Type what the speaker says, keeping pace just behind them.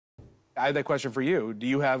I have that question for you. Do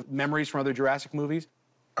you have memories from other Jurassic movies?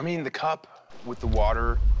 I mean, the cup with the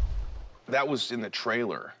water, that was in the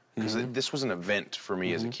trailer. Because this was an event for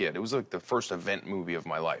me as a kid. It was like the first event movie of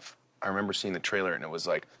my life. I remember seeing the trailer and it was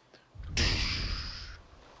like,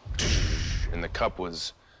 and the cup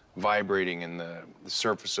was vibrating and the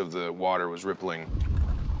surface of the water was rippling.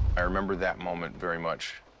 I remember that moment very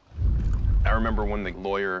much. I remember when the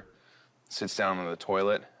lawyer sits down on the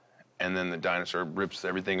toilet and then the dinosaur rips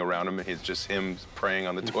everything around him and it's just him praying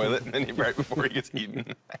on the toilet and then right before he gets eaten.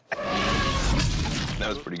 That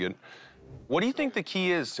was pretty good. What do you think the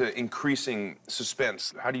key is to increasing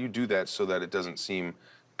suspense? How do you do that so that it doesn't seem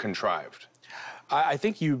contrived? I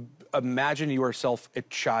think you imagine yourself a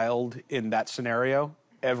child in that scenario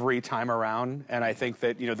every time around, and I think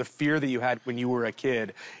that, you know, the fear that you had when you were a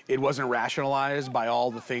kid, it wasn't rationalized by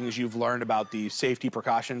all the things you've learned about the safety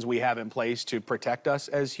precautions we have in place to protect us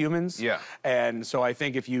as humans. Yeah. And so I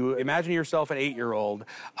think if you imagine yourself an 8-year-old,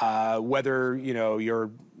 whether, you know,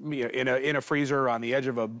 you're in a freezer on the edge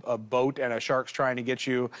of a boat and a shark's trying to get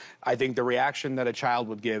you, I think the reaction that a child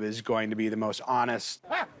would give is going to be the most honest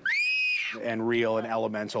and real and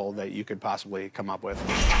elemental that you could possibly come up with.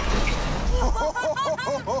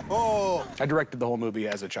 I directed the whole movie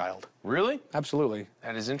as a child. Really? Absolutely.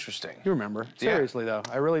 That is interesting. You remember. Seriously, though.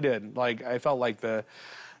 I really did. Like, I felt like the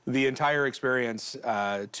entire experience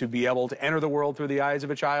to be able to enter the world through the eyes of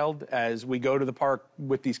a child as we go to the park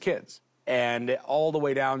with these kids. And all the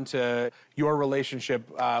way down to your relationship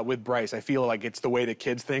with Bryce. I feel like it's the way that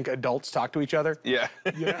kids think adults talk to each other. Yeah.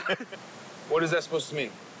 Yeah. What is that supposed to mean?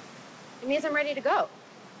 It means I'm ready to go.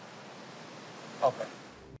 Okay.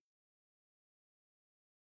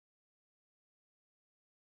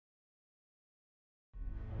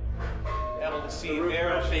 Able to see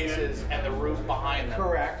their faces and the roof behind them.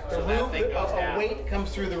 Correct. So The roof, down. a weight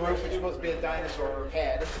comes through the roof, which is supposed to be a dinosaur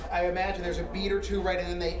head. I imagine there's a beat or two right, and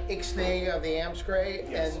then they ixnay of the amscray,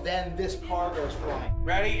 and then this car goes flying.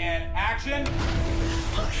 Ready and action.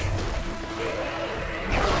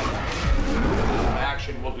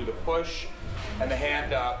 Action, we'll do the push and the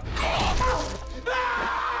hand up.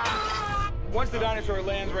 Once the dinosaur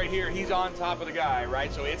lands right here, he's on top of the guy,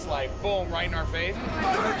 right? So it's like, boom, right in our face.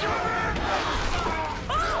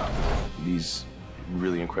 These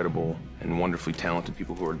really incredible and wonderfully talented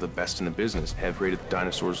people who are the best in the business have created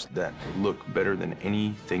dinosaurs that look better than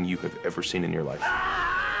anything you have ever seen in your life.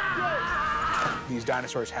 These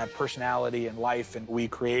dinosaurs have personality and life, and we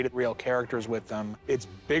created real characters with them. It's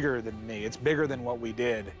bigger than me. It's bigger than what we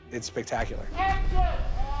did. It's spectacular.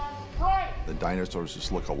 The dinosaurs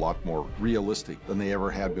just look a lot more realistic than they ever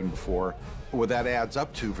had been before. What that adds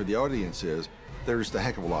up to for the audience is they're just a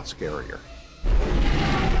heck of a lot scarier.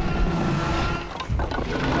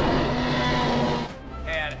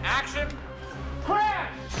 And action,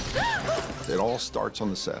 crash! It all starts on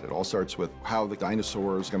the set. It all starts with how the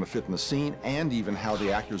dinosaur is going to fit in the scene and even how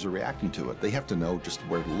the actors are reacting to it. They have to know just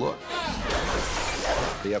where to look.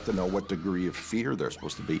 They have to know what degree of fear they're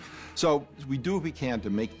supposed to be. So we do what we can to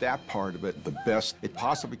make that part of it the best it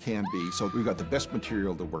possibly can be, so we've got the best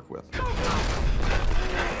material to work with.